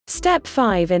Step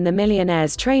 5 in the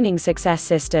Millionaire's Training Success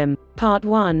System, Part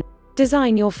 1.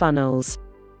 Design your funnels.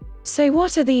 So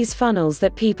what are these funnels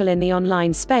that people in the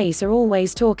online space are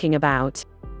always talking about?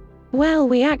 Well,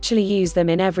 we actually use them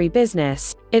in every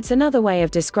business. It's another way of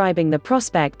describing the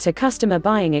prospect to customer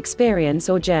buying experience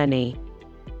or journey.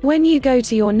 When you go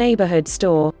to your neighborhood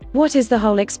store, what is the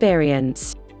whole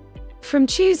experience? From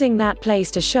choosing that place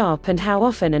to shop and how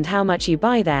often and how much you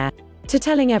buy there, to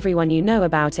telling everyone you know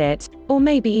about it, or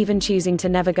maybe even choosing to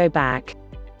never go back.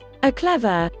 A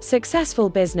clever, successful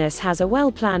business has a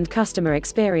well-planned customer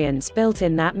experience built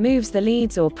in that moves the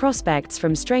leads or prospects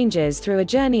from strangers through a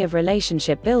journey of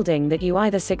relationship building that you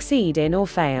either succeed in or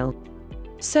fail.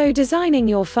 So designing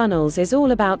your funnels is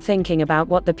all about thinking about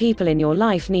what the people in your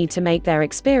life need to make their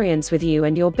experience with you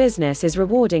and your business is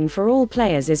rewarding for all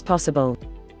players is possible.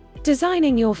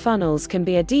 Designing your funnels can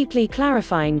be a deeply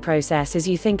clarifying process as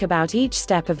you think about each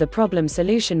step of the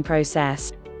problem-solution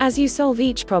process. As you solve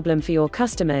each problem for your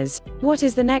customers, what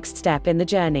is the next step in the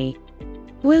journey?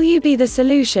 Will you be the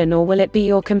solution or will it be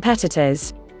your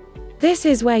competitors? This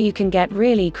is where you can get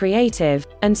really creative,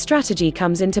 and strategy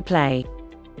comes into play.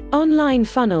 Online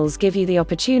funnels give you the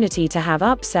opportunity to have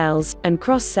upsells and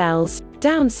cross-sells,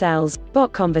 downsells,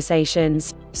 bot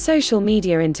conversations, social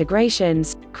media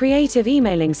integrations, creative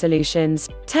emailing solutions,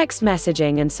 text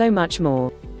messaging and so much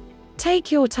more.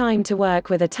 Take your time to work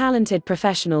with a talented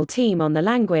professional team on the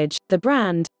language, the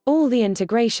brand, all the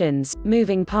integrations,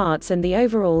 moving parts and the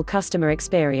overall customer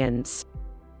experience.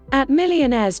 At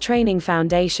Millionaires Training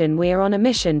Foundation, we are on a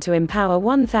mission to empower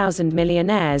 1,000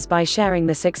 millionaires by sharing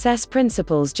the success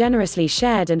principles generously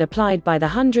shared and applied by the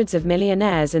hundreds of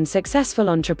millionaires and successful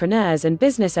entrepreneurs and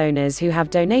business owners who have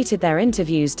donated their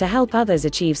interviews to help others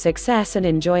achieve success and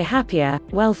enjoy happier,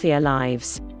 wealthier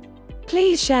lives.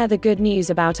 Please share the good news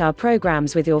about our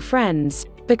programs with your friends,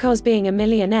 because being a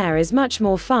millionaire is much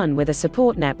more fun with a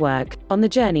support network, on the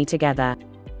journey together.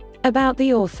 About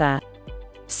the author.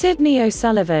 Sydney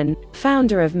O'Sullivan,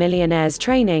 founder of Millionaires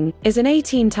Training, is an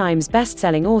 18 times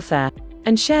best-selling author,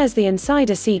 and shares the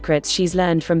insider secrets she's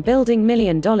learned from building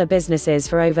million-dollar businesses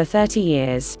for over 30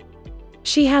 years.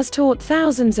 She has taught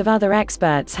thousands of other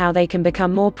experts how they can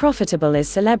become more profitable as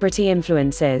celebrity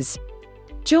influencers.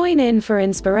 Join in for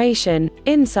inspiration,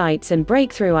 insights and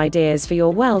breakthrough ideas for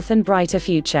your wealth and brighter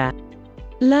future.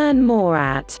 Learn more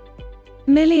at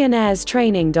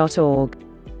millionairestraining.org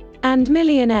and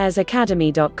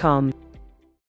millionairesacademy.com.